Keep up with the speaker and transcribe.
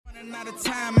Out of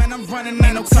time, man, I'm running,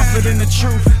 ain't no comfort in the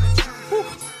truth.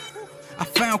 I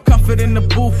found comfort in the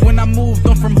booth when I moved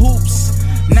on from hoops.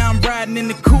 Now I'm riding in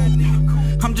the coupe.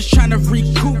 I'm just trying to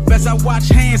recoup as I watch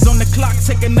hands on the clock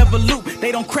take another loop.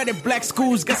 They don't credit black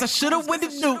schools, guess I should've with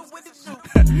it do.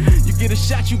 You get a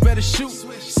shot, you better shoot.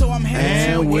 So I'm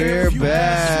headed. And we're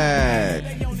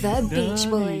back. The Beach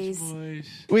Boys.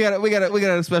 We got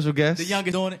a special guest. The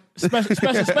youngest on it.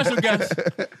 Special guest.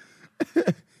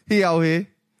 He out here.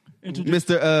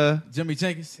 Mr. Jimmy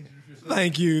Jenkins.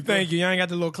 Thank you. Y'all ain't got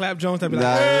the little clap Jones type of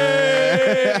Nah.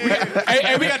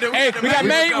 hey, we got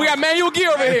manual gear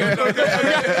over here. We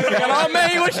got all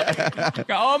manual shit.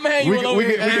 Got all manual over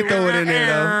here. We can throw it in there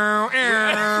though.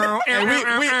 And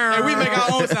we make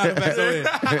our own sound effects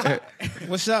over here.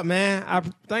 What's up, man? I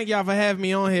thank y'all for having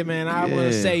me on here, man. I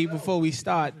want to say before we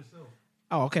start.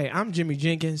 Oh, okay. I'm Jimmy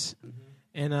Jenkins,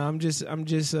 and I'm just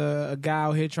a guy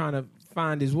out here trying to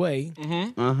find his way.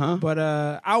 But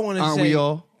I want to say, aren't we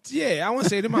all? Yeah, I want to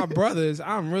say to my brothers,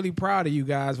 I'm really proud of you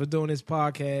guys for doing this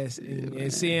podcast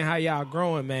and seeing how y'all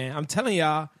growing, man. I'm telling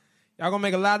y'all gonna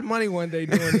make a lot of money one day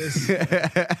doing this,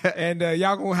 and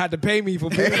y'all gonna have to pay me for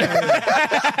being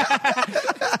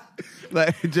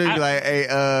Like, Jimmy,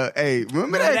 hey,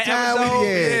 remember that time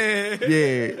episode?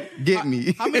 Yeah, get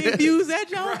me. How many views that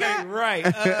y'all got? Right.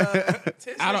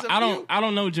 I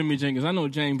don't know Jimmy Jenkins. I know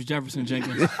James Jefferson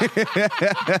Jenkins.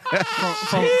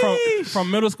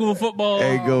 from middle school football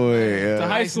Hey, go ahead. to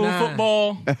high school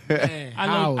football. Man,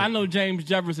 I know James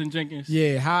Jefferson Jenkins.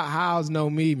 Yeah, How's know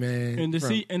me, man. And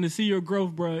to see your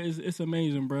growth, bro, it's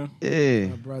amazing, bro. Yeah.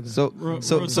 brother. So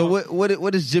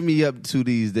what is Jimmy up to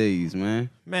these days, man?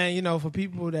 Man, you know, for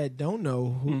people that don't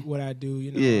know what I do,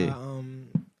 you know, Yeah.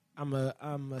 I'm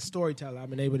a storyteller. I've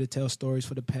been able to tell stories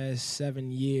for the past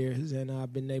 7 years, and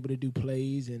I've been able to do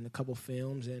plays and a couple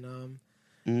films, and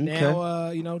now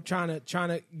you know, trying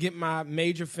to get my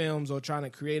major films or trying to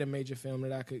create a major film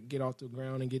that I could get off the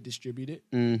ground and get distributed.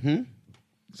 Mm-hmm.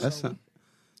 That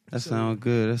sound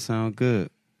good. That sound good.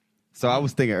 So I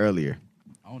was thinking earlier.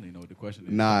 I don't even know what the question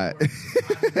is. Nah,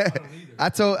 I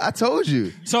told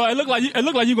you. So it looked like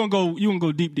you gonna go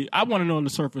deep. I want to know on the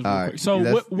surface real quick.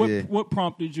 So what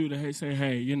prompted you to say,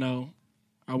 hey, you know,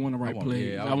 I want to write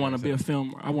plays. I want to be a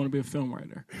film. I want to be a film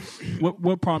writer.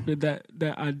 What prompted that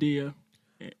idea,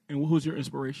 and who's your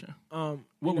inspiration?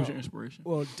 What was your inspiration?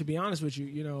 Well, to be honest with you,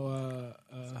 you know.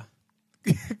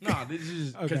 No, this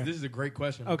is because this is a great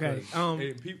question. Okay,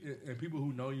 and people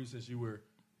who know you since you were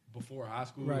before high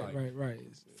school, right,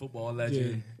 football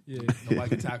legend. Yeah. Nobody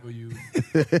can tackle you.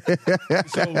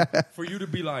 So for you to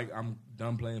be like, I'm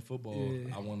done playing football.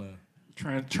 I want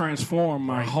to transform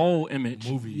my whole image.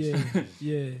 Movies.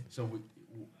 Yeah. So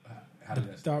how did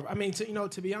that start? I mean,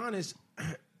 to be honest,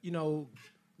 you know,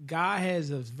 God has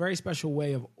a very special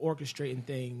way of orchestrating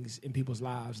things in people's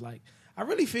lives. Like, I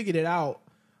really figured it out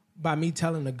by me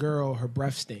telling a girl her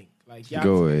breath stink. Like, y'all,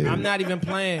 go ahead. I'm not even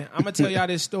playing. I'm gonna tell y'all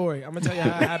this story. I'm gonna tell y'all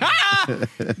how it happened.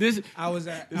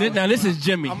 This is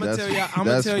Jimmy. I'm gonna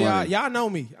tell y'all. Y'all know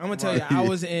me. I'm gonna tell y'all. I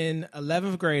was in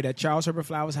 11th grade at Charles Herbert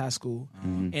Flowers High School,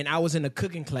 and I was in a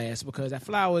cooking class because at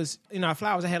Flowers, I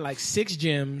had like 6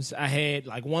 gyms. I had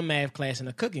like 1 math class and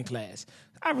a cooking class.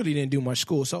 I really didn't do much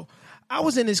school, so I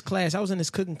was in this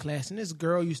cooking class, and this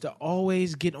girl used to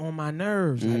always get on my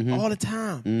nerves, like all the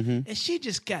time. And she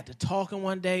just got to talking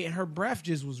one day, and her breath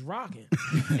just was rocking.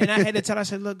 And I had to tell her, I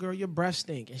said, look, girl, your breath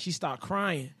stink. And she started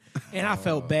crying. And I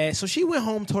felt bad. So she went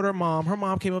home, told her mom. Her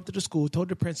mom came up to the school, told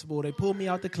the principal. They pulled me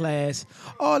out the class,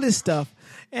 all this stuff.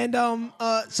 And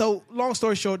so long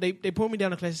story short, they pulled me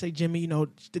down the class and say, Jimmy, you know,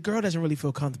 the girl doesn't really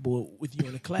feel comfortable with you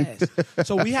in the class.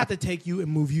 So we have to take you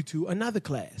and move you to another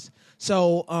class.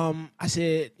 So I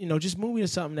said, you know, just move me to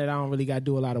something that I don't really got to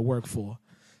do a lot of work for.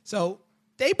 So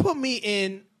they put me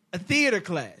in a theater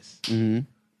class.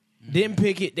 Didn't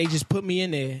pick it. They just put me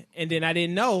in there, and then I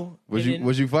didn't know. Was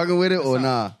you fucking with it or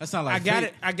nah? That sound like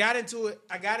I got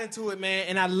into it,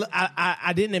 man. And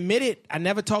I didn't admit it. I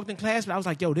never talked in class, but I was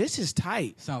like, yo, this is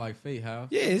tight. Sound like fate, how?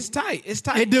 Yeah, it's tight.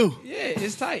 It do. Yeah,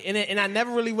 it's tight. And I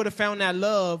never really would have found that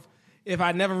love if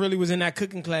I never really was in that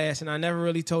cooking class and I never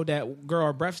really told that girl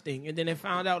her breath stink. And then they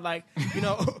found out, like, you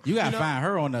know, you gotta find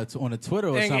her on the Twitter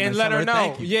or something and let her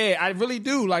know. Yeah, I really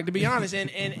do. Like, to be honest,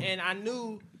 and I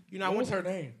knew, you know, what was her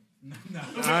name? No.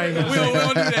 We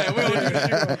don't do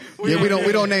that.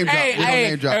 We don't name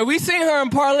drop. Hey, we seen her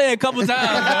in parlay a couple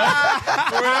times.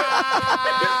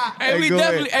 We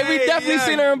definitely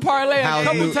seen her in parlay a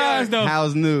couple times though.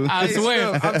 How's new? I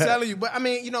swear. I'm telling you. But I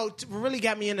mean, you know, what really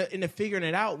got me into figuring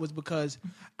it out was because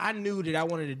I knew that I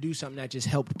wanted to do something that just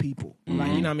helped people. Like,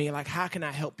 you know what I mean? Like, how can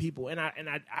I help people? And I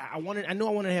knew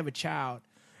I wanted to have a child.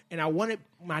 And I wanted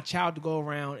my child to go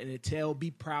around and be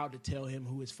proud to tell him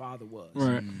who his father was.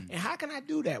 Right. And how can I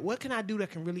do that? What can I do that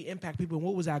can really impact people? And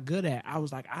what was I good at? I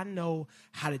was like, I know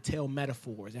how to tell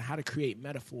metaphors and how to create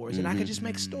metaphors, and I could just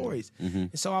make stories.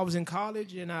 And so I was in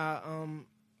college, and I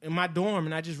in my dorm,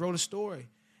 and I just wrote a story.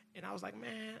 And I was like,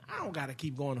 man, I don't got to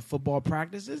keep going to football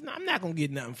practice. I'm not going to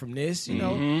get nothing from this, you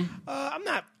know. I'm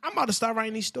about to start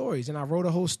writing these stories. And I wrote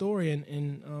a whole story,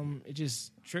 and it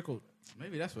just trickled.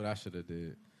 Maybe that's what I should have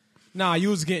did. Nah, you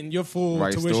was getting your full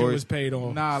tuition was paid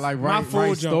on. Nah, like write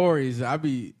stories.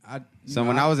 So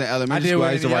when I was in elementary school,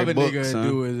 I used to write books.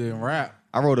 Do is in rap.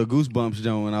 I wrote a Goosebumps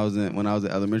joint when I was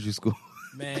in elementary school.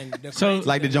 Man, it's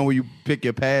like the joint where you pick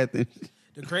your path. The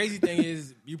crazy thing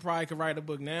is, you probably could write a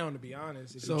book now. To be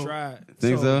honest, if you tried.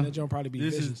 Think so? That joint probably be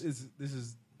this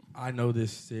is. I know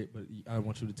this shit, but I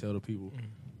want you to tell the people.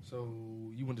 So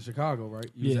you went to Chicago, right?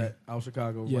 You was at out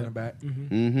Chicago running back,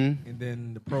 and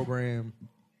then the program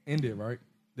ended, right?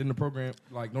 Then the program,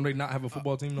 like, don't they not have a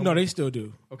football team? No, they still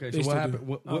do. Okay, so what happened?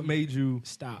 What made you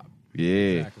stop?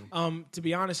 Yeah. Exactly. To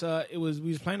be honest, we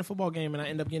was playing a football game, and I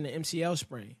ended up getting an MCL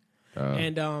sprain,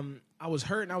 and I was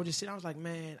hurt, and I was just sitting. I was like,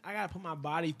 man, I gotta put my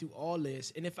body through all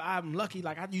this, and if I'm lucky,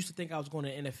 like I used to think I was going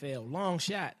to NFL, long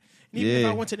shot. And even if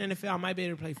I went to the NFL, I might be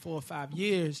able to play 4 or 5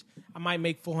 years. I might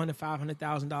make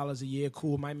 $400,000-$500,000 a year.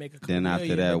 Cool, might make a couple then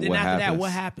million. After that, what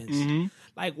happens?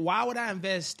 Like, why would I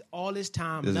invest all this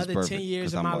time, another 10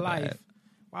 years of my life?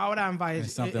 Why would I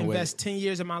invest 10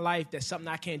 years of my life that's something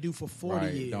I can't do for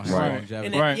 40 years? Don't have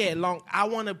longevity. And then, I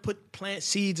want to plant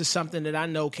seeds of something that I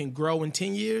know can grow in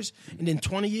 10 years, and then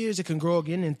 20 years it can grow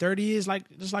again in 30 years,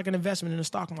 just like an investment in the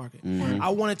stock market. I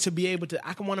want it to be able to.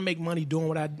 I can want to make money doing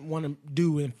what I want to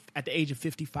do at the age of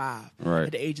 55,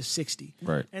 at the age of 60,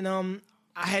 and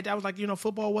I was like,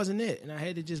 football wasn't it, and I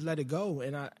had to just let it go,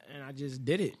 and I just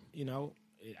did it.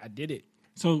 I did it.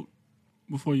 So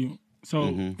before you.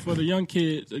 So for the young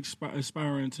kids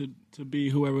aspiring to be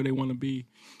whoever they want to be,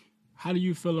 how do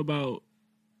you feel about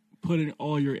putting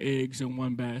all your eggs in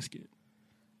one basket?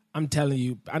 I'm telling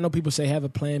you, I know people say have a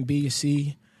plan B or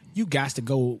C. You got to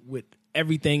go with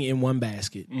everything in one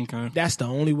basket. Okay. That's the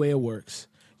only way it works.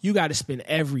 You got to spend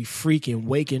every freaking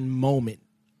waking moment,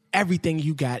 everything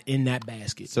you got in that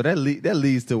basket. So that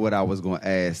leads to what I was going to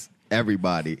ask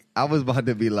everybody. I was about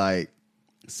to be like,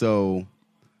 so...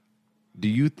 do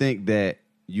you think that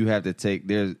you have to take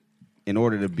in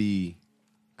order to be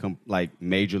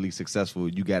majorly successful,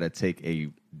 you got to take a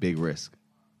big risk?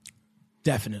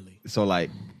 Definitely. So like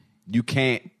you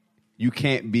can't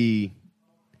be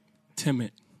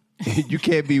timid. You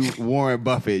can't be Warren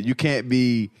Buffett. You can't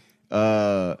be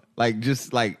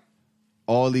just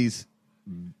all these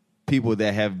people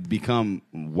that have become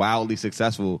wildly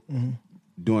successful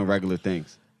doing regular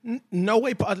things. No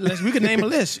way. We could name a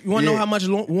list. You want to know how much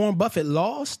Warren Buffett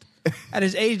lost? At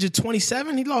his age of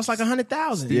 27, he lost like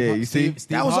 100,000. Yeah, you see,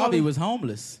 Steve Harvey was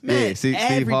homeless. Man, Steve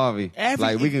Harvey.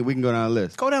 We can go down the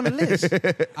list. Go down the list.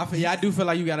 I do feel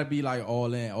like you got to be like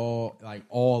all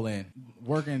in,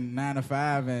 working 9 to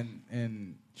 5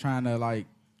 and trying to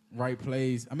write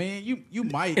plays. I mean, you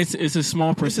might. It's a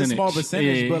small percentage. It's a small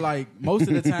percentage, yeah. but most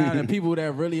of the time, the people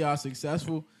that really are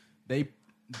successful, they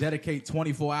dedicate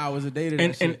 24 hours a day to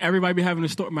that shit. And everybody be having a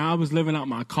story. Man, I was living out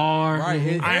my car.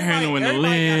 Right. I ain't had nowhere to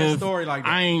live. Got a story like that.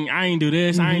 I ain't do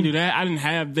this. I ain't do that. I didn't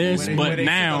have this. But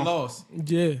now, took a loss.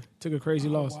 Yeah, took a crazy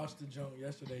loss. I watched the jump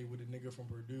yesterday with a nigga from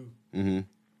Purdue. Mm-hmm.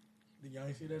 Did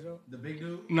y'all see that jump? The big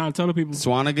dude? No, tell the people.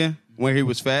 Swanigan, when he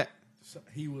was fat?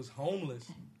 He was homeless.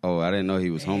 Oh, I didn't know he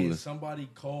was homeless. Somebody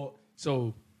called.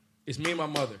 So it's me and my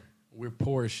mother. We're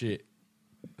poor as shit.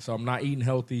 So I'm not eating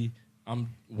healthy.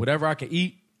 Whatever I can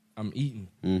eat, I'm eating.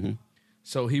 Mm-hmm.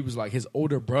 So he was like, his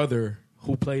older brother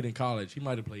who played in college, he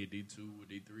might have played D2 or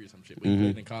D3 or some shit, but he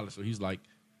played in college. So he's like,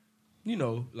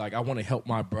 I want to help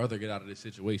my brother get out of this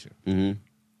situation. Mm-hmm.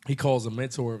 He calls a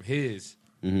mentor of his.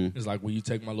 It's like, will you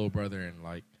take my little brother and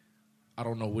I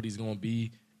don't know what he's going to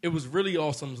be. It was really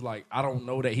awesome. It's like, I don't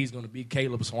know that he's going to be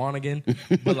Caleb Swanigan,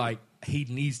 but he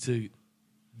needs to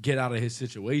get out of his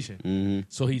situation. Mm-hmm.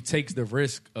 So he takes the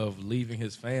risk of leaving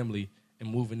his family and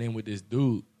moving in with this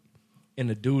dude. And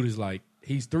the dude is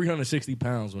he's 360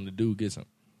 pounds when the dude gets him.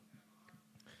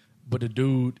 But the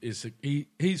dude is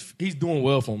he's doing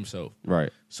well for himself. Right.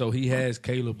 So he has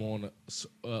Caleb on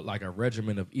a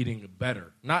regimen of eating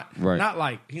better.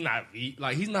 He's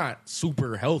not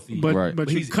super healthy. But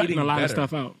he's cutting eating a lot better. of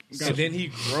stuff out. And then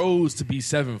he grows to be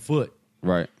 7 foot.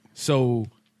 Right. So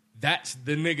that's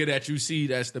the nigga that you see.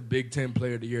 That's the Big Ten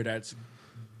Player of the Year.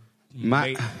 He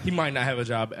might not have a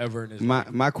job ever in his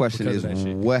life. My question is,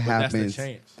 what happens? That's the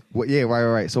chance.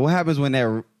 Right. So what happens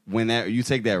when that you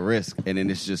take that risk and then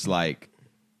it's just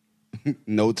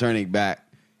no turning back,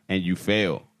 and you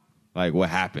fail, like what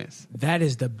happens? That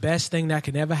is the best thing that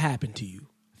can ever happen to you.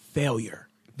 Failure.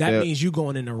 That means you're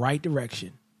going in the right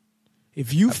direction.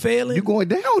 If you failing, you're going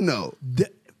down though.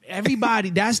 Everybody,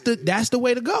 that's the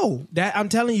way to go. That I'm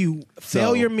telling you,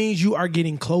 failure means you are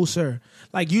getting closer.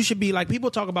 Like you should be like people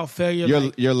talk about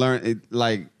failure. You're learning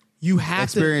like you have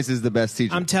experience is the best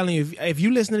teacher. I'm telling you, if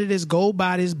you listen to this, go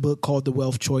buy this book called The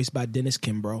Wealth Choice by Dennis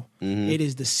Kimbro. It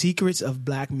is the secrets of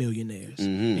black millionaires,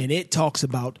 and it talks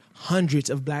about hundreds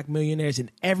of black millionaires,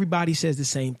 and everybody says the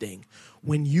same thing.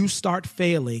 When you start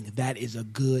failing, that is a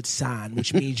good sign,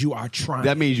 which means you are trying.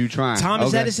 That means you're trying.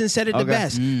 Thomas Edison said it the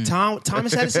best.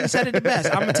 Thomas Edison said it the best.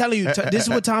 I'm going to tell you, this is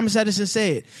what Thomas Edison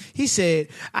said. He said,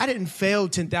 I didn't fail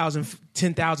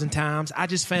 10,000 times. I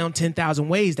just found 10,000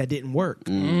 ways that didn't work.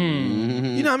 You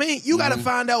know what I mean? You got to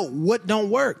find out what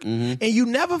don't work. And you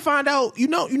never find out, you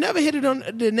never hit it on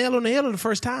the nail on the head the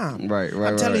first time. Right.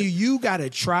 I'm telling you, you got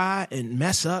to try and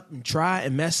mess up and try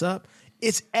and mess up.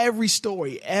 It's every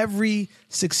story, every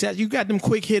success. You got them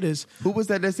quick hitters. Who was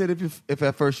that said if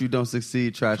at first you don't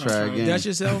succeed, try again? Dust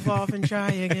yourself off and try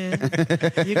again.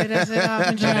 You can dust it off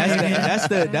and try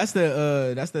again.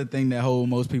 That's the thing that hold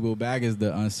most people back is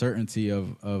the uncertainty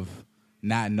of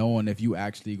not knowing if you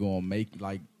actually gonna make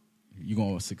you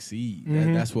gonna succeed.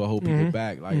 That's what hold people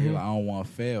back. Like I don't want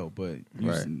to fail, but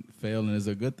failing is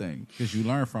a good thing because you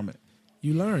learn from it.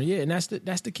 You learn, yeah, and that's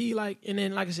the key. Like, and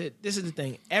then, like I said, this is the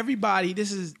thing. Everybody,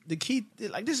 this is the key.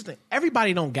 Like, this is the thing.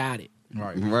 Everybody don't got it.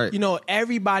 Right. You know,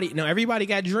 everybody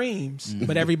got dreams,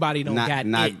 but everybody don't got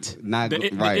it.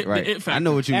 Right. I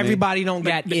know what you mean. Everybody don't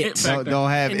got it.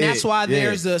 Don't have it. And that's why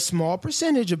there's a small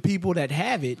percentage of people that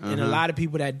have it and a lot of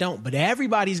people that don't. But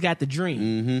everybody's got the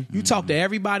dream. You talk to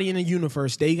everybody in the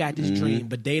universe, they got this dream,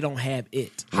 but they don't have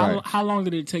it. How long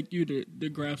did it take you to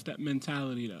grasp that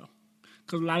mentality, though?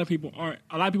 Because a lot of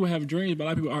people have dreams, but a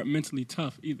lot of people aren't mentally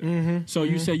tough either. So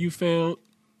you say you failed,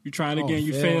 you tried again,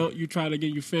 you failed, you tried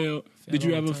again, you failed. Did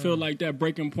you ever feel like that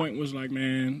breaking point was like,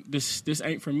 man, this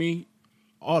ain't for me?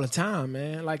 All the time,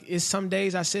 man. Like it's some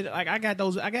days I sit like I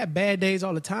got bad days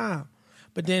all the time.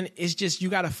 But then it's just you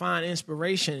gotta find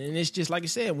inspiration. And it's just like you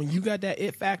said, when you got that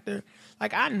it factor,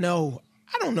 like I don't know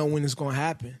when it's gonna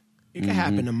happen. It could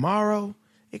happen tomorrow.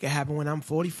 It could happen when I'm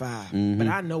 45, but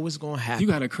I know it's going to happen. You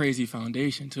got a crazy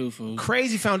foundation too, fool.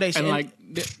 Crazy foundation, and like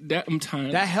that. I'm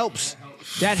tired. That helps.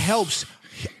 That helps.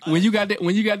 When you got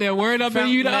that word up in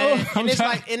you, though. And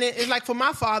it's like for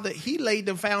my father, he laid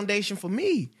the foundation for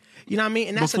me. You know what I mean?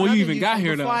 And that's before you even got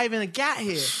here, before I even got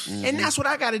here. And that's what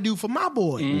I got to do for my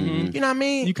boy. You know what I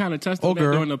mean? You kind of touched on that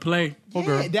during the play.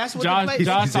 Yeah, that's what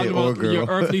Josh talking about your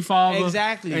earthly father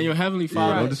and your heavenly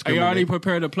father. Right. You already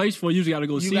prepared a place for you. You just got to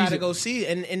go see it. You got to go see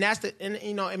it. And that's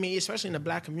you know, I mean, especially in the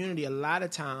black community, a lot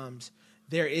of times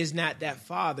there is not that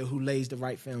father who lays the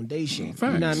right foundation.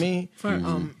 Facts. You know what I mean?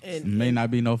 And may not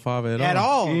be no father at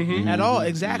all. At all,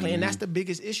 exactly. And that's the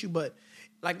biggest issue. But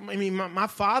like, I mean, my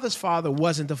father's father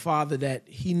wasn't the father that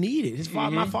he needed. His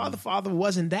father, my father's father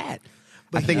wasn't that.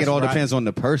 But I think it all depends on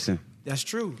the person. That's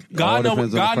true. God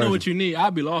know what you need.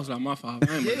 I'd be lost without my father.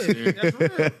 I ain't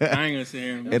gonna say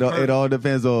it all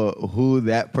depends on who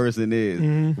that person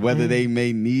is. Whether they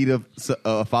may need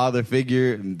a father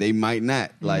figure, they might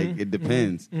not. Like it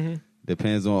depends.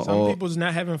 Depends on some people's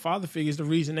not having father figures. The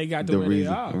reason they got the way they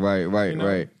are.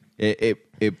 Right.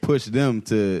 It pushed them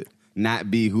to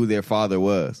not be who their father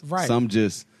was. Right. Some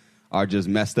are just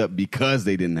messed up because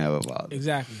they didn't have a father.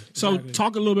 Exactly. So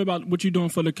talk a little bit about what you're doing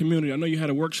for the community. I know you had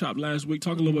a workshop last week.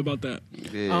 Talk a little bit about that.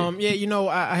 Yeah, you know,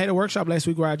 I had a workshop last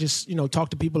week where I just, you know,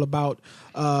 talked to people about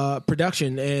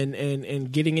production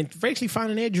and getting in, basically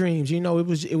finding their dreams. You know, it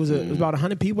was about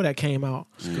 100 people that came out.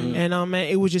 And man,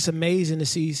 it was just amazing to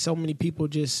see so many people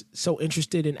just so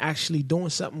interested in actually doing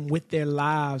something with their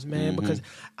lives, man. Because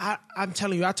I'm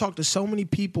telling you, I talk to so many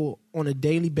people on a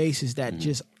daily basis that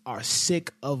just are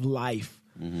sick of life.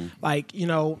 Like, you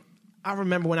know, I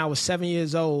remember when I was 7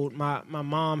 years old, my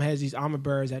mom has these armor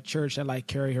bearers at church that like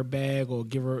carry her bag or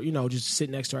give her, you know, just sit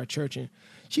next to her at church. And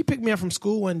she picked me up from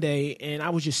school one day, and I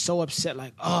was just so upset,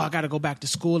 like, oh, I got to go back to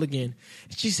school again.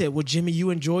 And she said, well, Jimmy, you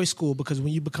enjoy school because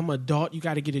when you become an adult, you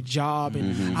got to get a job,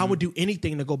 and I would do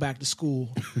anything to go back to school.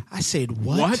 I said,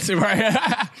 what?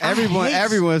 Right.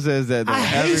 Everyone says that, though. I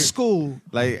hate school.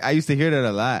 Like, I used to hear that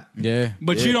a lot. Yeah.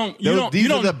 But these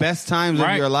are the best times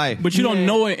of your life. But you don't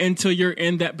know it until you're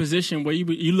in that position where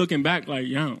you looking back like,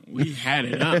 yo, we had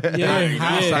it up.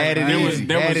 Had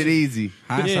it easy.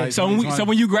 So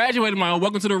when you graduated,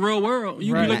 welcome to the real world.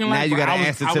 You be looking now like, you got to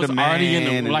answer to the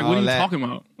man. Like, what are you talking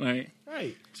about? Like,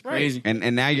 Right. It's crazy.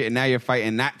 And now you're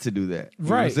fighting not to do that. You know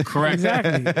what I'm Right. saying? Correct.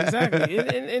 Exactly.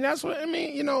 And that's what I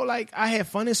mean. You know, like I had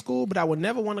fun in school, but I would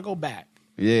never want to go back.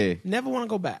 Yeah. Never want to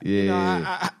go back. Yeah. You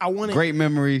know, I wanted Great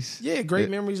memories. Yeah, great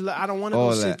memories. I don't want to All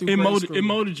go sit that. through It grade school.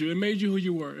 molded you. It made you who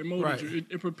you were. It molded Right. you.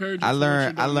 It prepared you. I for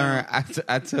learned. what you're doing now.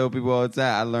 I tell people all the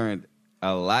time. I learned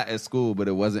a lot at school, but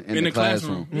it wasn't in the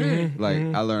classroom. Like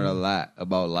I learned a lot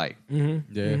about life.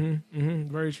 Very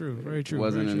true. Very true. It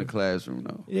wasn't very in true. the classroom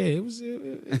though. Yeah,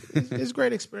 it's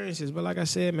great experiences. But like I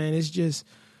said, man, it's just,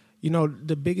 you know,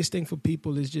 the biggest thing for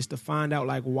people is just to find out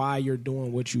like why you're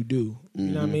doing what you do. You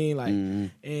know what I mean? Like,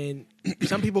 and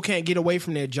some people can't get away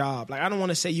from their job. Like, I don't want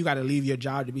to say you got to leave your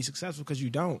job to be successful because you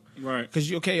don't. Right.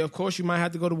 Because of course you might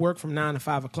have to go to work from 9 to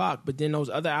 5 o'clock, but then those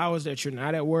other hours that you're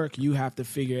not at work, you have to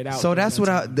figure it out. So that's what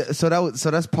so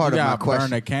that's part of my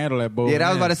question. Burn a candle at both. Yeah, that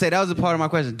was ends. about to say that was a part of my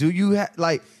question. Do you have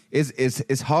like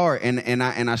it's hard and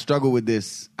I struggle with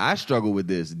this. I struggle with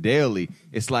this daily.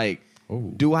 It's like,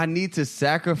 do I need to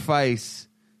sacrifice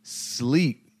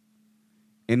sleep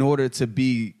in order to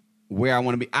be where I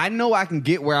want to be? I know I can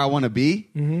get where I want to be.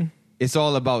 It's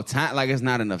all about time. Like it's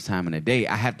not enough time in a day.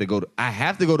 I have to go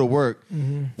to work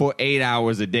for 8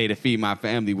 hours a day to feed my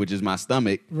family, which is my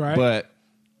stomach. Right. But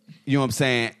you know what I'm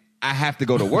saying? I have to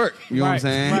go to work. You know what I'm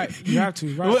saying? Right. You have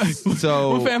to. Right.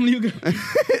 So What family you got?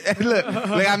 look,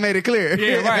 like I made it clear.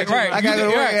 Yeah, right. I got to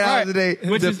go to work 8 hours a day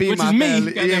Which to is- feed which my is me.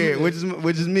 family. Goddamn Yeah, it.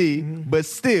 which is me. But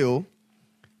still,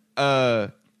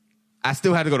 I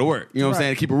still have to go to work. You know what I'm Right.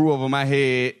 saying? Keep a roof over my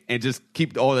head and just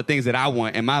keep all the things that I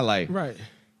want in my life. Right.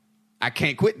 I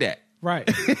can't quit that. Right.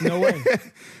 No way.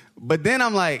 But then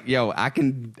I'm like, yo, I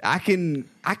can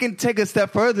take a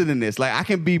step further than this. Like I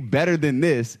can be better than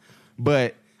this.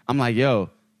 But I'm like, yo,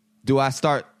 do I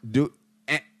start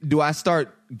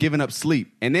giving up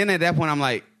sleep? And then at that point, I'm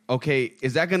like, okay,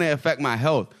 is that going to affect my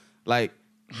health? Like,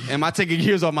 am I taking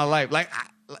years off my life? Like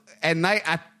at night,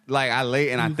 I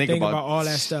lay and I think about all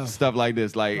that stuff like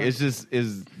this. Like it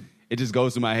just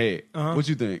goes through my head. What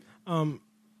you think?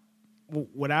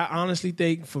 What I honestly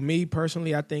think, for me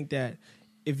personally, I think that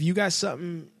if you got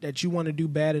something that you want to do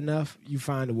bad enough, you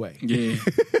find a way. Yeah.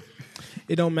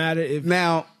 It don't matter if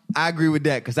Now, I agree with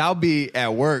that because I'll be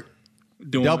at work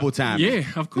Doing double time. Yeah,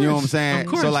 of course. You know what I'm saying? Of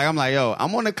course. So like I'm like, yo,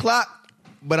 I'm on the clock,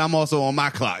 but I'm also on my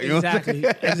clock. You know what I'm saying?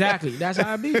 Exactly. That's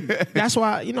how I be. That's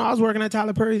why, you know, I was working at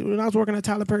Tyler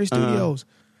Perry Studios.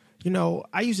 You know,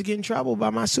 I used to get in trouble by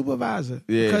my supervisor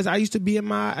because I used to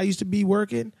be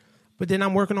working, but then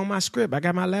I'm working on my script. I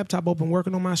got my laptop open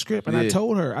working on my script, and I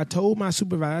told my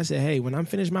supervisor, I said, hey, when I'm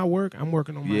finished my work, I'm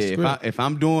working on my script.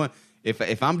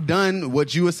 If I'm done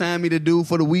what you assigned me to do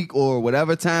for the week or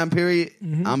whatever time period,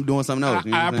 I'm doing something else. You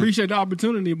know I what I'm saying? appreciate the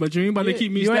opportunity, but you ain't about to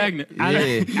keep me stagnant.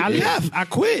 I left. I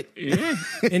quit. Yeah.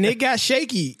 And it got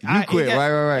shaky. You quit,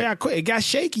 right. Yeah, I quit. It got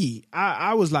shaky.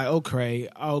 I was like, oh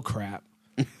crap.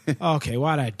 Okay,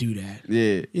 why'd I do that?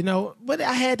 Yeah. You know, but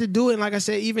I had to do it. And like I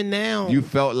said, even now. You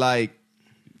felt like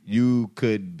you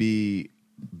could be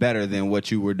better than what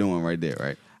you were doing right there,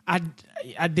 right?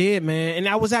 I did, man. And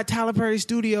I was at Tyler Perry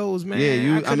Studios, man. Yeah,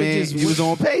 you was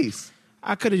on pace.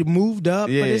 I could have moved up,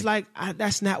 Yeah. but it's like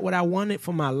that's not what I wanted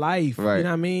for my life. Right. You know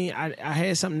what I mean? I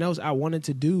had something else I wanted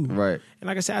to do. Right. And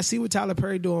like I said, I see what Tyler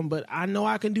Perry doing, but I know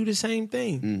I can do the same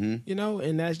thing. You know,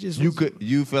 and that's just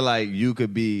You feel like you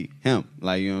could be him,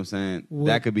 like you know what I'm saying?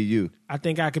 That could be you. I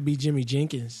think I could be Jimmy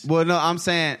Jenkins. Well, no, I'm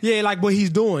saying Yeah, like what he's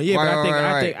doing. Yeah,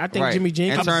 right, but I think right. Jimmy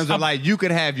Jenkins. in terms of like you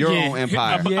could have your own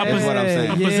empire. A That's what I'm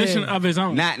saying. A position of his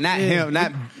own. Not him.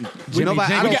 Not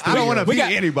nobody. I don't want to be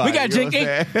anybody. We got you know what I'm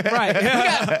Jenkins. saying?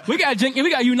 Right. We got Jenkins.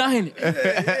 We got United.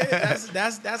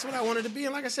 That's what I wanted to be.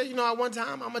 And like I said, you know, at one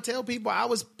time, I'm gonna tell people I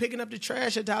was picking up the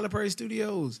trash at Tyler Perry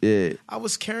Studios. Yeah. I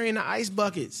was carrying the ice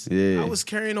buckets. Yeah. I was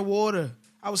carrying the water.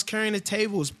 I was carrying the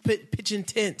tables, pitching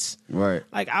tents. Right.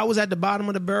 Like I was at the bottom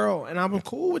of the barrel, and I'm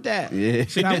cool with that. Yeah.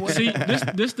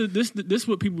 This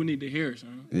what people need to hear,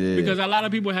 son. Yeah. Because a lot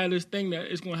of people have this thing that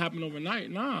it's gonna happen overnight.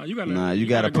 You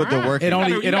gotta put the grind. work in.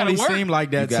 It only seemed like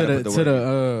that You gotta put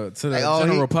the to the Like,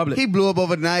 general public. He blew up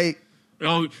overnight.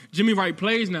 Oh, Jimmy Wright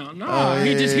plays now.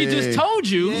 He just told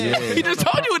you. Yeah. He just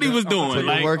told you what he was doing. Put the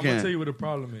Like, work I'm in. gonna tell you what the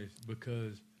problem is,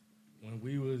 because when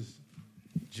we was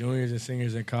juniors and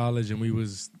seniors in college and we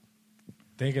was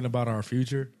thinking about our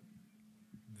future,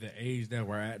 the age that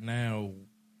we're at now,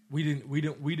 we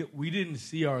didn't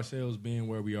see ourselves being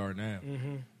where we are now,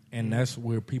 and that's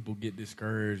where people get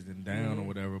discouraged and down or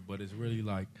whatever. But it's really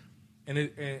like,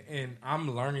 and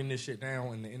I'm learning this shit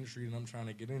now in the industry that I'm trying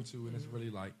to get into, and it's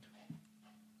really like,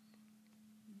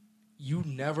 y'all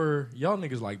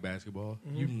niggas like basketball.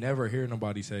 You never hear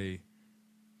nobody say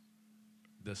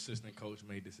the assistant coach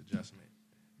made this adjustment.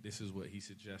 this is what he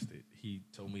suggested. He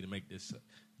told me to make this.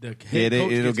 They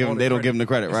don't give him the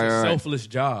credit. It's right, a right. selfless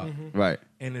job. Right.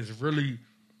 And it's really,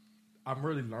 I'm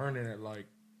really learning that, like,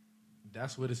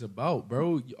 that's what it's about,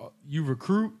 bro. You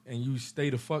recruit and you stay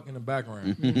the fuck in the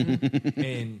background.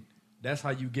 And that's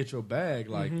how you get your bag.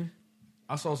 Like,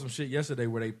 I saw some shit yesterday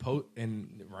where they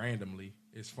and randomly,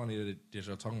 it's funny that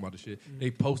y'all talking about the shit,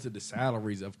 they posted the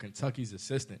salaries of Kentucky's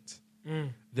assistants.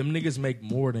 Them niggas make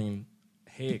more than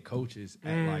head coaches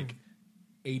at like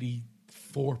 84%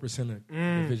 of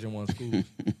Division I schools.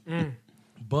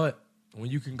 But when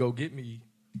you can go get me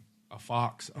a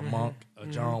Fox, a Monk, a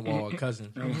John Wall, a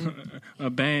Cousin, a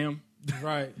Bam,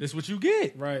 right? That's what you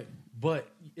get, right? But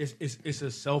it's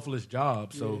a selfless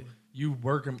job, so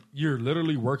you're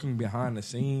literally working behind the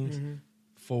scenes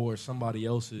for somebody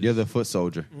else's. You're the foot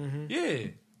soldier. Yeah,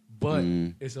 but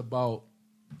it's about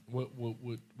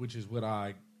which is what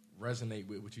I resonate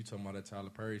with. What you talking about, that Tyler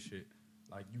Perry shit.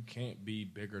 Like, you can't be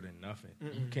bigger than nothing.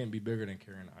 You can't be bigger than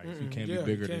carrying the ice. You can't be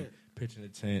bigger than pitching the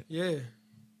tent. Yeah.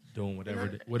 Doing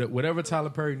whatever Tyler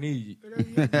Perry needs.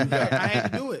 I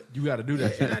had to do it. You got to do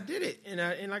that shit. And I did it.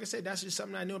 And like I said, that's just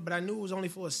something I knew. But I knew it was only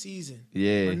for a season.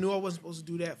 Yeah. I knew I wasn't supposed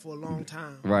to do that for a long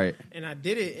time. Right. And I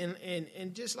did it.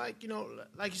 And just like,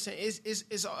 like you're saying,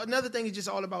 it's another thing is just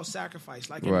all about sacrifice.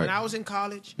 Like when I was in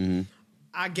college,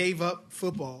 I gave up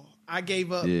football. I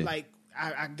gave up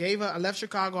I left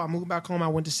Chicago. I moved back home. I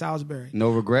went to Salisbury.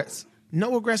 No regrets?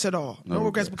 No regrets at all. No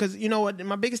regrets because you know what?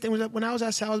 My biggest thing was that when I was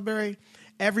at Salisbury,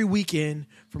 every weekend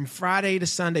from Friday to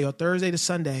Sunday or Thursday to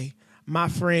Sunday, my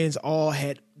friends all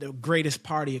had the greatest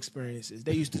party experiences.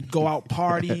 They used to go out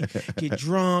party, get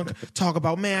drunk, talk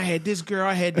about, man, I had this girl,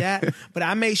 I had that. But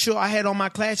I made sure I had all my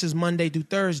classes Monday through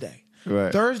Thursday.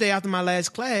 Right. Thursday after my last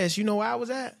class, you know where I was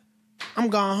at? I'm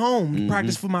going home to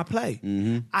practice for my play.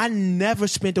 I never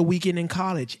spent a weekend in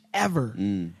college, ever.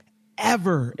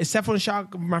 Ever, except for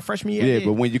my freshman year. Yeah,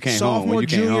 but when you came sophomore,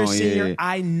 junior, senior,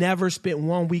 I never spent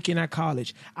one weekend at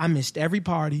college. I missed every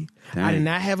party. Dang. I did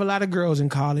not have a lot of girls in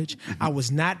college. I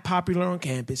was not popular on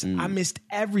campus. I missed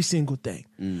every single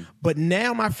thing. But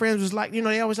now my friends was like,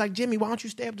 they always like, Jimmy, why don't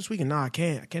you stay up this weekend? No, I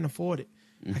can't. I can't afford it.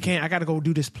 I got to go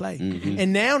do this play.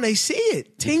 And now they see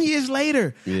it. 10 years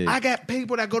later, I got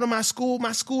people that go to my school.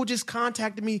 My school just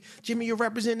contacted me. Jimmy, you're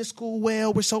representing the school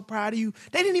well. We're so proud of you.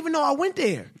 They didn't even know I went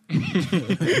there.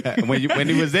 when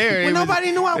he was there. When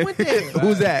nobody knew I went there.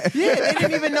 Who's that? Yeah, they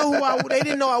didn't even know they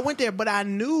didn't know I went there. But I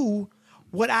knew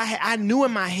what I knew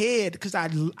in my head because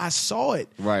I saw it.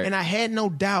 Right. And I had no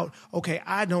doubt, okay,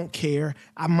 I don't care.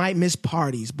 I might miss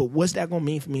parties, but what's that going to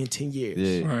mean for me in 10 years?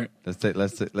 Yeah. Right.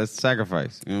 Let's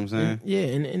sacrifice. You know what I'm saying?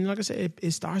 Yeah, and like I said,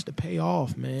 it starts to pay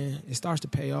off, man. It starts to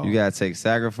pay off. You got to take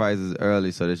sacrifices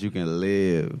early so that you can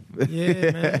live.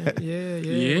 Yeah, man.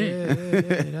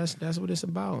 Yeah. That's what it's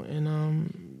about.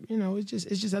 And,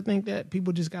 it's just I think that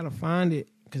people just got to find it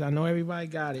because I know everybody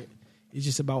got it. It's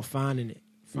just about finding it.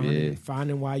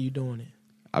 Finding why you're doing it.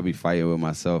 I be fighting with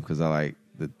myself because I like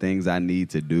the things I need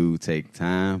to do take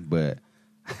time, but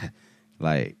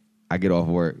like I get off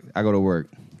work. I go to work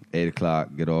 8 o'clock,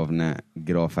 get off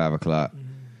 5 o'clock,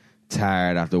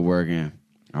 tired after working.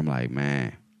 I'm like,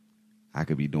 man, I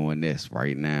could be doing this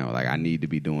right now. Like I need to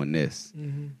be doing this.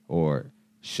 Or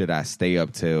should I stay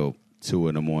up till 2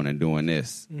 a.m. doing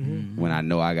this when I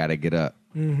know I got to get up?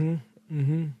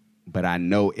 But I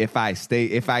know if I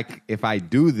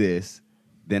do this,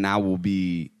 then I will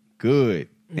be good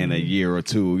in a year or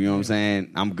two. You know what I'm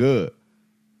saying? I'm good.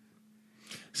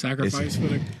 Sacrifice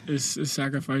it's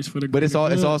sacrifice for the. But it's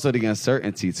also the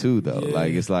uncertainty too, though. Yeah,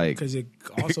 like it's like because it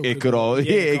also it could go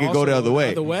the other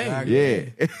way.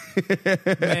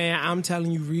 Yeah, man. I'm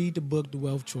telling you, read the book, The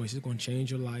Wealth Choice. It's gonna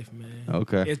change your life, man.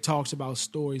 Okay. It talks about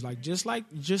stories like just like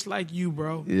you,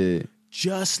 bro. Yeah.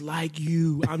 Just like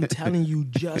you. I'm telling you,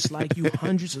 just like you.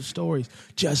 Hundreds of stories,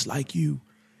 just like you.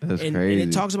 That's crazy. And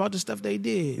it talks about the stuff they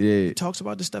did. Yeah. It talks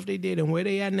about the stuff they did and where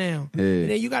they at now. Yeah.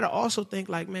 And then you got to also think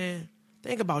like, man,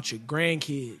 think about your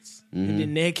grandkids and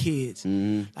then their kids.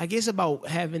 Like it's about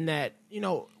having that,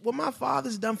 what my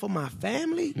father's done for my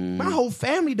family. My whole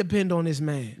family depend on this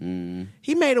man.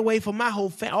 He made a way for my whole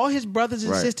family. All his brothers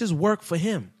and sisters work for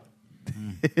him.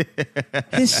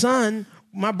 His son,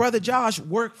 my brother Josh,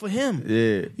 worked for him.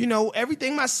 Yeah.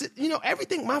 Everything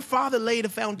my father laid a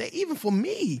foundation, even for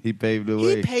me. He paved the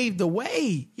way. He paved the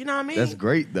way. You know what I mean? That's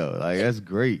great though. Like that's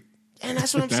great. And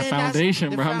that's what I'm saying. Foundation,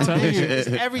 that's bro. I'm telling you, it's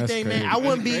everything, man. I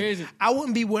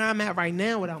wouldn't be where I'm at right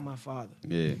now without my father.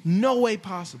 Yeah. No way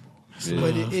possible. Yeah.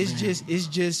 But it's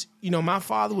just my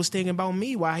father was thinking about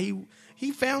me while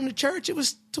he found the church. It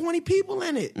was 20 people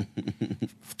in it.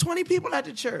 20 people at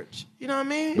the church. You know what I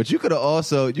mean? But you could have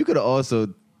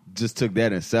also just took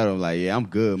that and settled. Like, yeah, I'm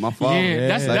good. My father.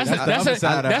 Yeah,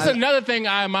 that's another thing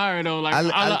I admire though.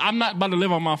 Like, I'm not about to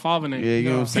live on my father name. Yeah, you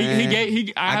know what I'm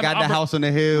saying. I got the house on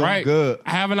the hill. Right. Good.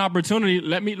 I have an opportunity.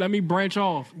 Let me branch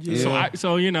off. Yeah.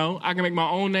 So I can make my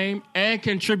own name and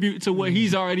contribute to what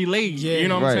he's already laid. Yeah. You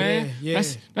know what I'm saying? Yeah.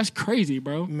 That's crazy,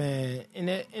 bro. Man, and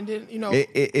then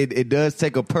it does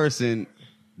take a person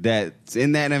that's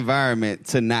in that environment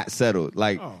to not settle.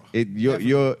 Like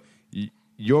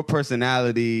your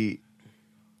personality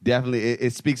definitely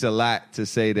it speaks a lot to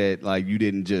say that like you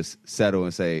didn't just settle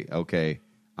and say, okay,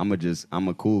 I'm a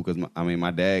cool because my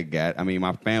dad got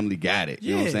my family got it.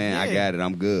 You know what I'm saying? I got it.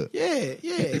 I'm good. Yeah.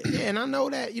 And I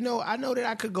know that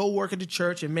I could go work at the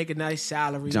church and make a nice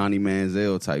salary. Johnny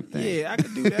Manziel type thing. Yeah, I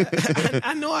could do that.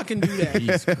 I know I can do that.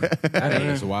 That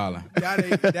ain't wild.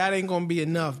 That ain't gonna be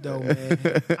enough though, man.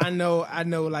 I know.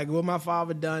 Like what my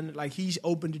father done. Like he's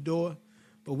opened the door.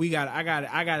 But I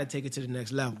got to take it to the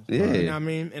next level. Yeah. You know what I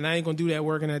mean? And I ain't going to do that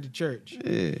working at the church. Yeah.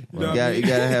 You got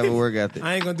to have a work ethic.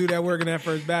 I ain't going to do that working at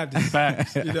First Baptist.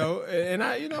 Facts. And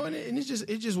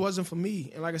it just wasn't for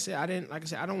me. And like I said, I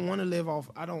don't want to live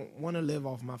off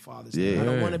my father's name. I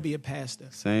don't want to be a pastor.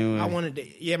 Same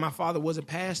way. My father was a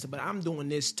pastor, but I'm doing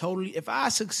this totally. If I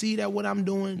succeed at what I'm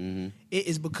doing, it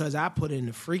is because I put in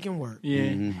the freaking work.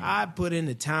 Yeah. I put in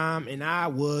the time and I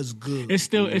was good. It's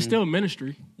still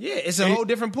ministry. Yeah, it's a whole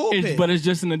different pulpit. But it's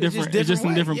just in a different pool.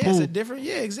 It's a different,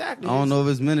 exactly. I don't know if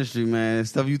it's ministry, man.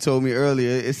 Stuff you told me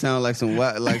earlier, it sounds like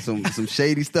some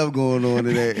shady stuff going on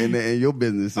in your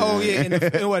business. Oh, man.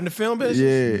 In the film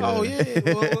business? Yeah. Oh,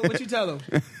 yeah. What you tell them?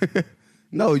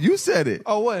 No, you said it.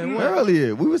 Oh, what?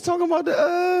 Earlier. We was talking about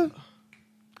the...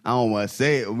 I don't want to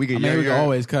say it. We can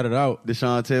always cut it out. The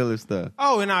Sean Taylor stuff.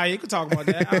 Oh, you can talk about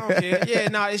that. I don't care.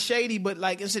 Yeah, it's shady, but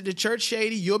like instead the church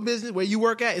shady, your business where you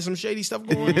work at is some shady stuff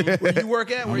going on. Where you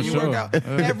work at, work out.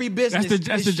 Every business.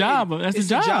 That's the job. That's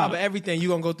the job of everything. You're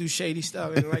gonna go through shady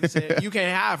stuff, and like I said, you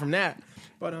can't hide from that.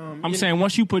 But I'm saying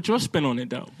once you put your spin on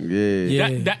it though,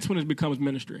 that's when it becomes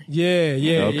ministry. Yeah.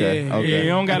 You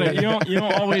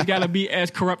don't always gotta be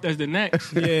as corrupt as the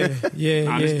next.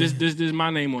 This is my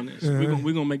name on this.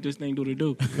 We're gonna make this thing do the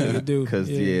do. Because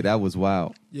that was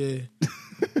wild.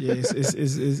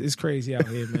 It's crazy out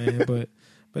here, man. But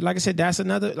like I said, that's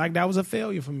another that was a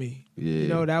failure for me.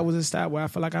 Yeah, that was a stop where I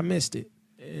feel like I missed it.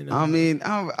 And,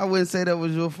 I wouldn't say that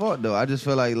was your fault though. I just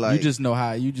feel like you just know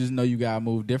you gotta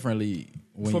move differently.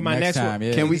 For my next time,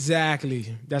 Can we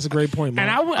exactly? That's a great point, man.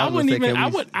 And I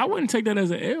wouldn't take that as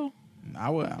an L.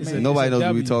 Nobody knows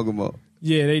what we talking about.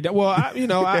 Yeah, y'all want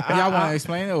to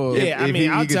explain it? Or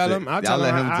I'll tell him. I'll tell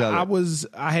him.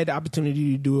 I had the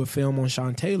opportunity to do a film on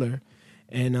Sean Taylor,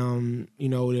 and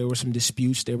there were some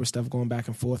disputes. There was stuff going back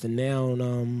and forth, and now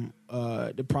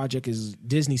the project is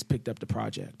Disney's picked up the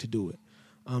project to do it.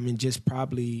 And just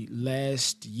probably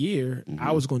last year,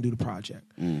 I was going to do the project,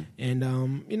 and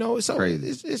so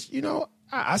it's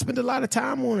I spent a lot of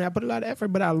time on it. I put a lot of effort,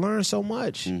 but I learned so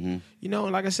much.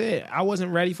 Like I said, I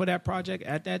wasn't ready for that project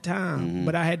at that time,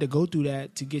 but I had to go through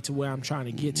that to get to where I'm trying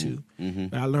to get to.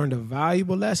 But I learned a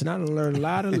valuable lesson. I learned a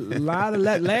lot of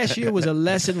last year was a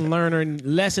lesson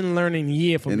learning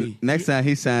year for me. Next time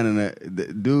he's signing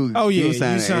the dude. Oh yeah, you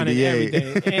signing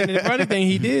everything. And the funny thing,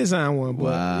 he did sign one, but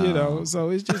wow.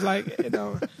 so it's just like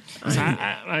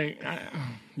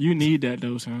you need that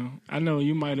though, son. I know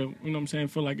you might have, what I'm saying,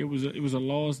 feel like it was a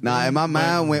loss. Nah, in my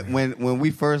mind, when we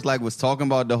first was talking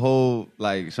about the whole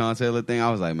Sean Taylor thing,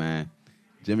 I was like, man,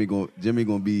 Jimmy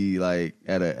gonna be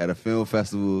at a film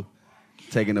festival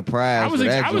taking the prize. I was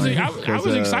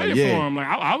excited for him.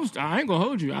 I ain't gonna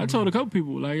hold you. I told a couple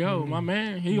people yo, my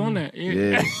man, he on that.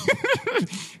 Yeah.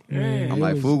 I'm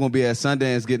like, fool gonna be at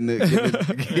Sundance getting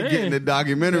the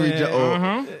documentary.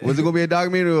 Was it gonna be a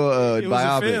documentary or a biopic? It was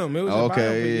a film. It was a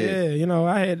biopic. Yeah.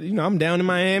 I had, I'm down in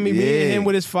Miami, me and him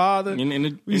with his father.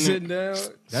 We sitting down.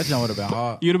 That joint would have been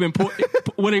hard. You'd have been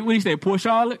what did he say? Port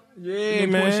Charlotte? Yeah,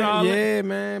 man. Yeah,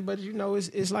 man. But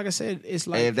it's like I said, it's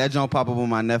like if that joint pop up on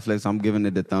my Netflix, I'm giving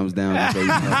it the thumbs down. Yeah,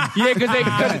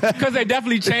 because they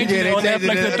definitely changed it on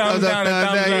Netflix. The thumbs down and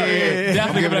thumbs up. Yeah.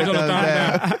 Definitely give it a thumbs down.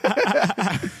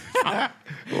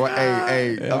 Well,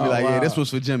 hey, I'll be like, this was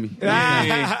for Jimmy. Go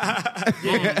ahead,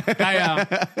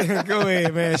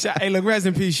 man. Hey, look, rest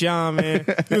in peace, Sean, man.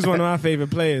 He was one of my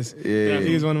favorite players. Yeah.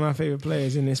 He was one of my favorite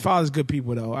players. And his father's good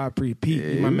people, though. I appreciate Pete,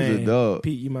 you my man.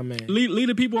 Pete, you my man. Lead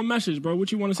the people a message, bro.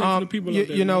 What you want to say to the people out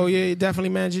there? Definitely,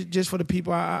 man. Just for the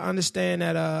people, I understand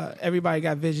that everybody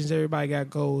got visions, everybody got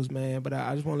goals, man. But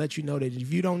I just want to let you know that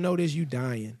if you don't know this, you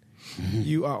dying.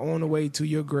 You are on the way to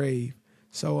your grave.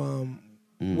 So,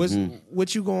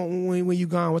 what you going when you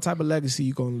gone? What type of legacy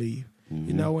you gonna leave?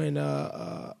 And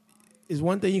is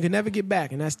one thing you can never get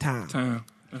back, and that's time.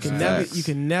 You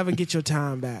can never get your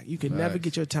time back. You can never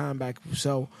get your time back.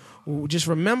 So just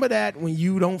remember that when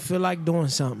you don't feel like doing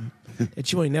something,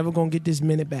 that you ain't never gonna get this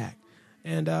minute back.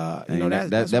 And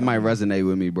that might resonate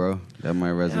with me, bro. That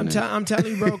might resonate. I'm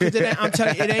telling you, bro. Because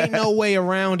it ain't no way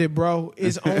around it, bro.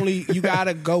 It's only you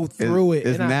gotta go through it.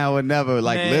 It's now or never,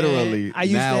 like literally.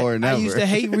 Now or never. I used to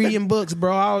hate reading books,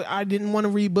 bro. I didn't want to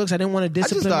read books. I didn't want to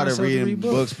discipline myself. I just started reading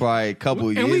books probably a couple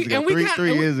of years ago,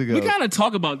 three years ago. We kind of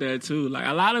talk about that too. Like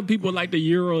a lot of people like to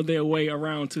euro their way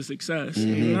around to success.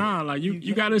 Mm-hmm. Nah, like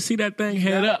you got to see that thing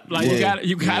head up. Like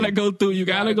you gotta go through. You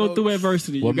gotta go through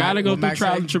adversity. You gotta go through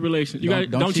trials and tribulations.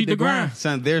 Don't cheat the grind.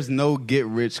 Son, there's no get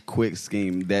rich quick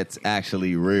scheme that's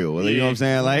actually real. You know what I'm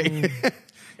saying? Like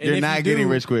you're not getting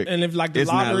rich quick. And if like the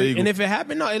lottery, and if it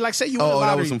happened, like say you win the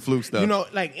lottery. That was some fluke stuff. You know,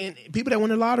 like people that win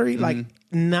the lottery, like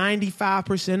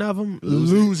 95% of them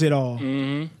lose it all.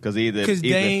 Because either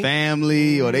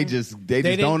family or they just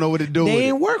don't know what to do. They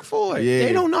ain't work for it. Yeah.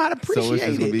 They don't know how to appreciate it. So it's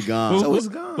just gonna be gone. So it's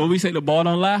gone. What we say, the ball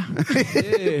don't lie.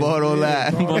 Ball don't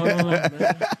lie. Ball don't lie,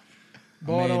 man.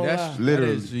 That's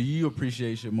literally you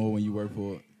appreciate shit more when you work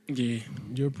for it. Yeah,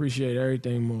 you appreciate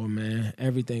everything more, man.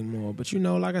 Everything more. But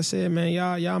like I said, man,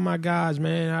 y'all my guys,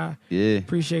 man. I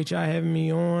appreciate y'all having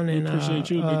me on, and appreciate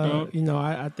you, big dog.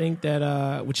 I think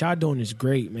that what y'all doing is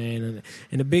great, man.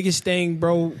 And the biggest thing,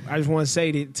 bro, I just want to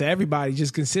say to everybody,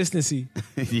 just consistency.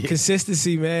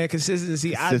 Consistency, man.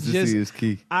 Consistency. Consistency is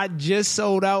key. I just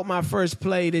sold out my first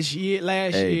play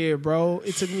last year, bro.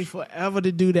 It took me forever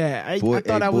to do that. I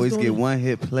thought I was boys get one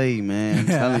hit play, man. I'm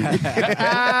telling you.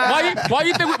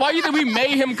 Why you think we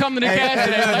made him come to the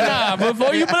casting? Like, nah,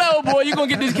 before you blow, boy, you gonna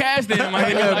get this casting.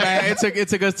 Man, it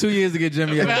took us 2 years to get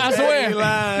Jimmy. I swear.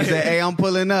 He said, "Hey, I'm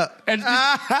pulling up." All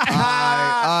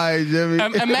right, Jimmy.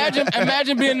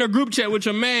 Imagine being in a group chat with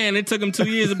your man. It took him 2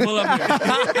 years to pull up.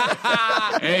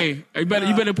 Hey, you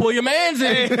better pull your mans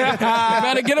in. You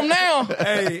better get him now.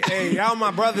 Hey, y'all my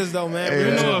brothers though, man. Hey,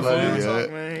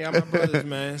 man. Y'all my brothers,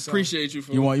 man. So. Appreciate you.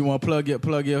 You want to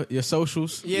plug your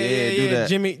socials? Yeah. Do that.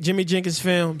 Jimmy Jenkins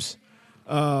Films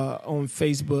on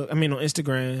Facebook. I mean on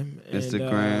Instagram. And,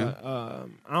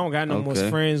 I don't got no more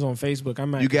friends on Facebook.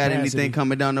 You got anything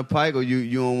coming down the pike, or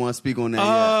you don't want to speak on that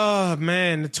yet?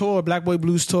 Man, the tour, Black Boy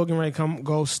Blues tour, getting ready to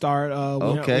go start.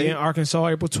 We in Arkansas,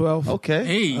 April 12th. Okay.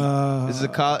 Hey, this is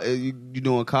you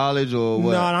doing college or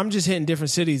what? No, I'm just hitting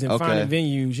different cities and finding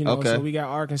venues. Okay. So we got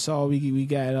Arkansas, we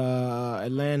got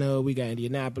Atlanta, we got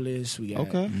Indianapolis, we got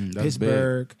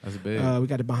Pittsburgh. That's big. We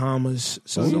got the Bahamas.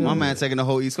 So my man taking the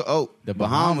whole East Coast. Oh, the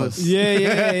Bahamas. Yeah.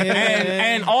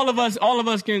 And all of us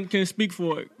can speak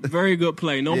for it. Very good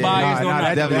play. No bias.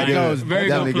 Definitely good. Very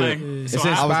good play. It's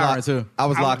inspiring too. I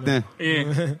was locked in.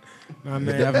 Yeah. My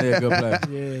man. Definitely a good play.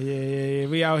 Yeah.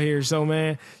 We out here. So,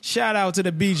 man, shout out to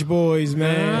the Beach Boys,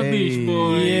 man. Beach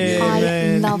Boys. Yeah, I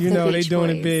man. love the they Beach doing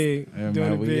Boys. it big. Yeah, doing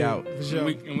man, it we big. out. For sure.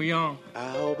 And we on. I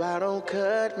hope I don't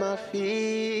cut my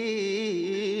feet.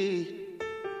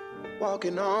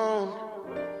 Walking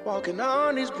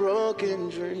on these broken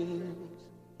dreams.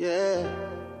 Yeah.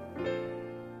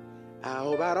 I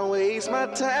hope I don't waste my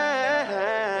time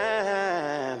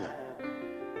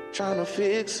trying to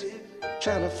fix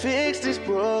these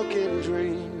broken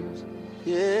dreams.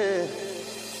 Yeah.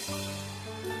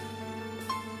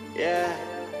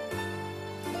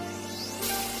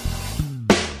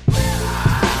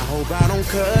 I hope I don't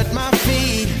cut my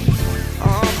feet.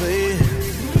 Oh, babe.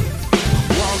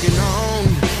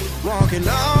 Walking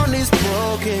on these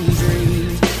broken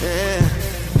dreams.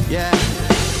 Yeah.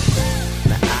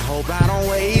 Now, I hope I don't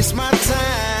waste my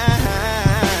time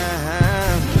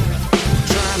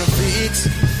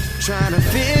trying to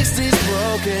fix these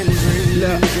broken dreams.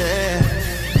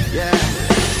 Yeah.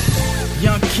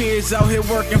 Young kids out here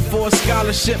working for a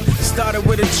scholarship. Started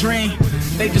with a dream,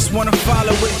 they just wanna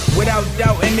follow it without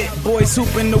doubting it. Boys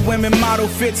hooping the women model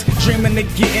fits, dreaming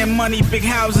of getting money, big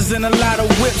houses and a lot of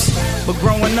whips. But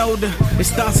growing older, it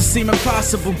starts to seem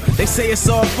impossible. They say it's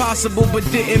all possible, but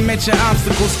didn't mention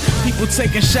obstacles. People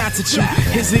taking shots at you,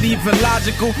 is it even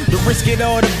logical to risk it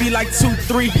all to be like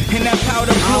 2-3 in that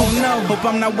powder blue? I don't know, hope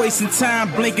I'm not wasting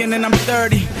time blinking and I'm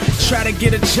 30. Try to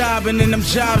get a job and then them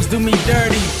jobs do me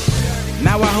dirty.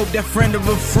 Now I hope that friend of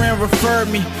a friend referred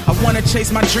me. I wanna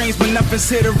chase my dreams, but nothing's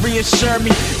here to reassure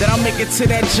me that I'll make it to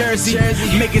that Jersey,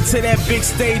 make it to that big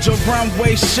stage or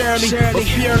runway, surely. But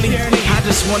purely, I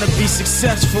just wanna be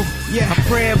successful. I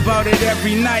pray about it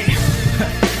every night.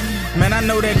 Man, I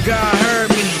know that God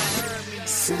heard me.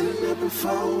 Sitting up at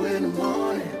 4 in the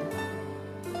morning,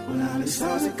 when all the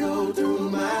thoughts that go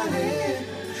through my head,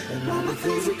 and all the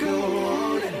things that go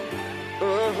on,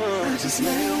 I just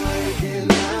lay awake in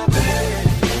my bed,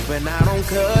 hoping I don't don't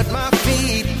cut my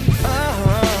feet.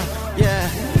 Yeah.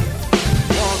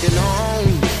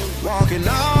 Walking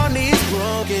on these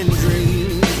broken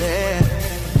dreams. Yeah.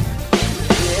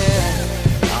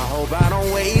 Yeah. I hope I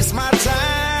don't waste my time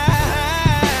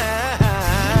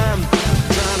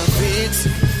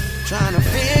trying to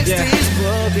fix these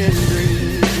broken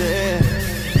dreams. Yeah.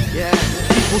 Yeah.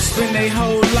 People spend their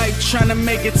whole life trying to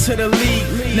make it to the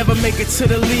league, never make it to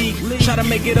the league. Try to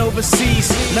make it overseas,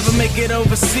 never make it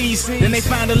overseas. Then they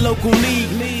find a local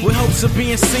league with hopes of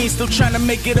being seen, still trying to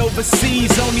make it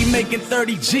overseas, only making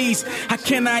 30 G's. How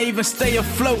can I even stay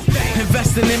afloat?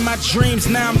 Investing in my dreams,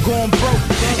 now I'm going broke.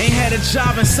 Ain't had a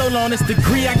job in so long, this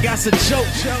degree I got's a joke.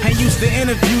 Ain't used to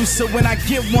interviews, so when I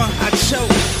get one, I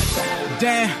choke.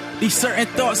 Damn, these certain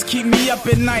thoughts keep me up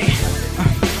at night.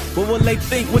 What will they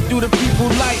think? What do the people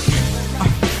like?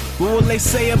 What will they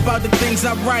say about the things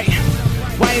I write?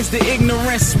 Why is the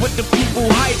ignorance with the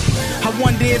people hype? I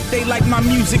wonder if they like my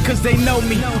music cause they know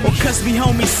me, or cause we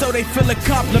homies so they feel a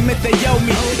compliment they owe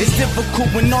me. It's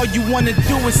difficult when all you wanna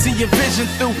do is see your vision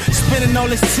through, spending all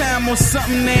this time on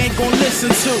something they ain't gonna listen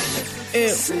to.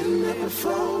 Sitting up at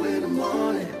 4 in the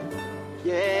morning.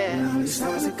 Yeah. And all these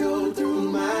thoughts that go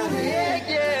through my head.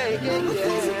 Yeah.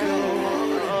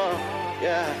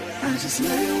 I just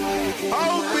lay awake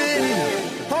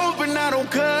hoping I don't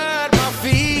cut my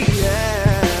feet.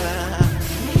 Yeah.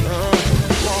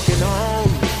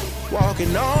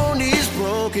 Walking on these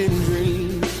broken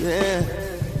dreams. Yeah.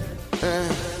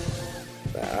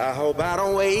 I hope I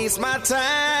don't waste my time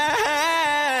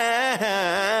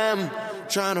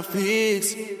trying to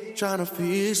fix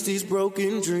these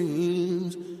broken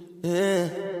dreams. Yeah.